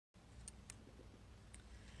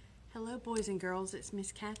Hello, boys and girls. It's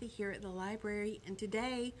Miss Kathy here at the library, and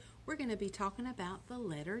today we're going to be talking about the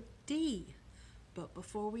letter D. But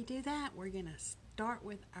before we do that, we're going to start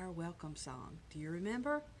with our welcome song. Do you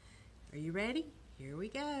remember? Are you ready? Here we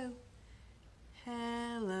go.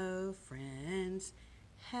 Hello, friends.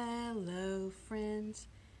 Hello, friends.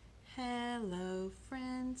 Hello,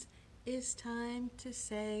 friends. It's time to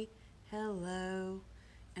say hello.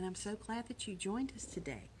 And I'm so glad that you joined us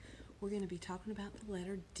today. We're going to be talking about the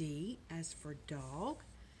letter D as for dog,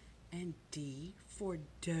 and D for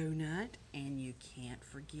donut, and you can't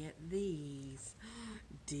forget these.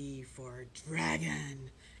 D for dragon,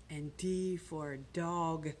 and D for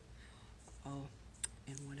dog. Oh,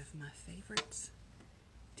 and one of my favorites,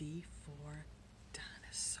 D for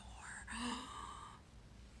dinosaur.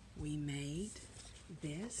 We made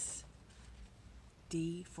this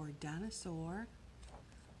D for dinosaur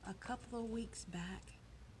a couple of weeks back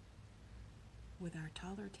with our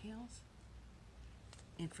taller tales.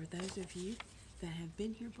 And for those of you that have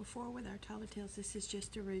been here before with our taller tales, this is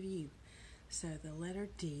just a review. So the letter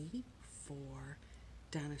D for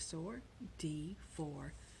dinosaur, D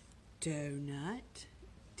for donut,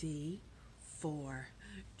 D for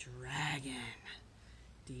dragon,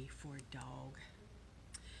 D for dog.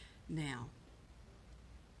 Now,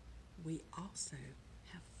 we also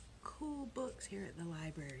have cool books here at the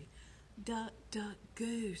library. Duck, Duck,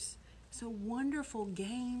 Goose. It's a wonderful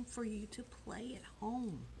game for you to play at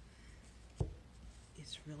home.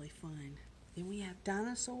 It's really fun. Then we have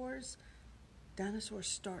dinosaurs. Dinosaurs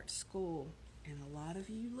start school. And a lot of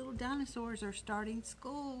you little dinosaurs are starting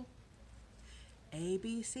school.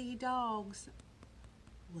 ABC dogs.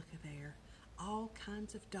 Look at there. All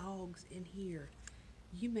kinds of dogs in here.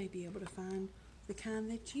 You may be able to find the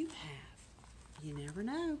kind that you have. You never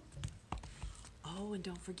know. Oh, and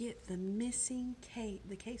don't forget the missing case,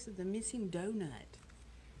 the case of the missing donut.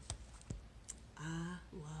 I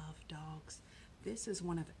love dogs. This is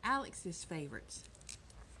one of Alex's favorites.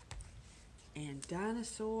 And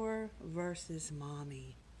Dinosaur versus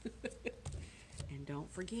Mommy. And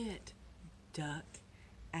don't forget, Duck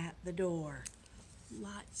at the Door.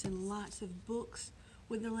 Lots and lots of books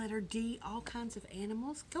with the letter D, all kinds of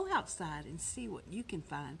animals. Go outside and see what you can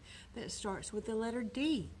find that starts with the letter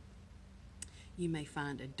D. You may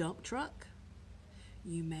find a dump truck.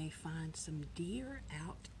 You may find some deer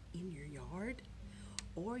out in your yard.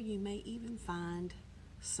 Or you may even find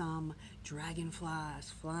some dragonflies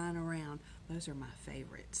flying around. Those are my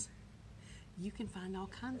favorites. You can find all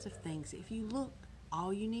kinds of things. If you look,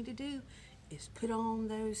 all you need to do is put on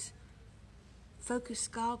those focus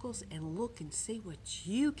goggles and look and see what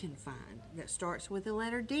you can find that starts with the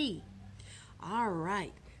letter D. All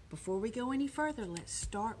right, before we go any further, let's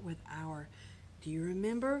start with our, do you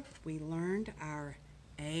remember we learned our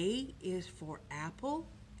A is for apple?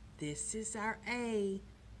 This is our A.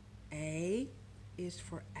 A is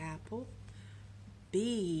for apple.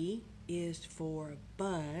 B is for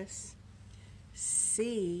bus.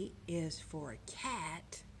 C is for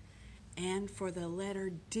cat. And for the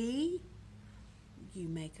letter D, you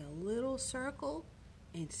make a little circle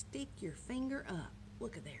and stick your finger up.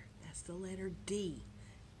 Look at there. That's the letter D.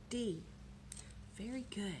 D. Very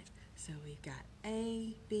good. So we've got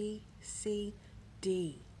A, B, C,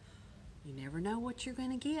 D. You never know what you're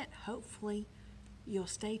going to get. Hopefully, you'll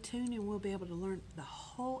stay tuned and we'll be able to learn the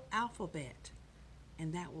whole alphabet.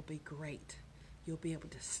 And that will be great. You'll be able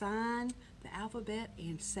to sign the alphabet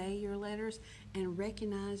and say your letters and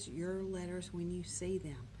recognize your letters when you see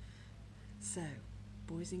them. So,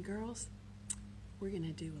 boys and girls, we're going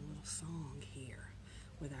to do a little song here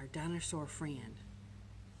with our dinosaur friend,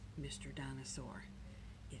 Mr. Dinosaur.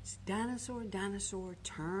 It's dinosaur, dinosaur,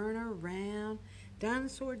 turn around.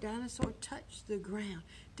 Dinosaur, dinosaur, touch the ground.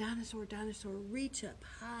 Dinosaur, dinosaur, reach up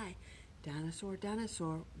high. Dinosaur,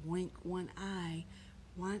 dinosaur, wink one eye.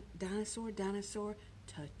 Dinosaur, dinosaur,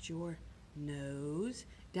 touch your nose.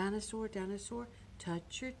 Dinosaur, dinosaur,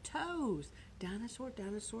 touch your toes. Dinosaur,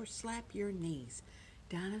 dinosaur, slap your knees.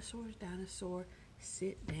 Dinosaur, dinosaur,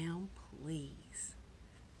 sit down, please.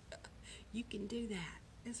 You can do that.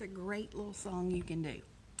 It's a great little song you can do.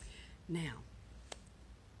 Now,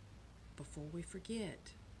 before we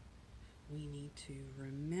forget, we need to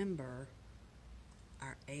remember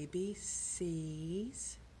our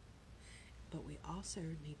ABCs, but we also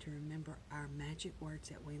need to remember our magic words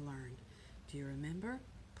that we learned. Do you remember?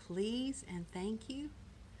 Please and thank you.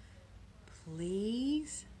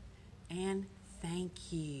 Please and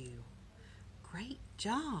thank you. Great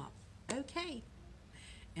job. Okay.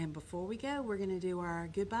 And before we go, we're going to do our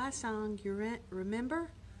goodbye song. You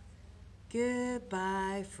remember?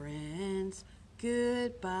 Goodbye, friends.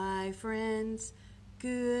 Goodbye, friends.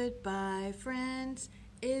 Goodbye, friends.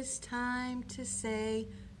 It's time to say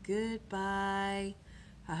goodbye.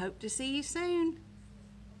 I hope to see you soon.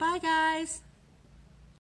 Bye, guys.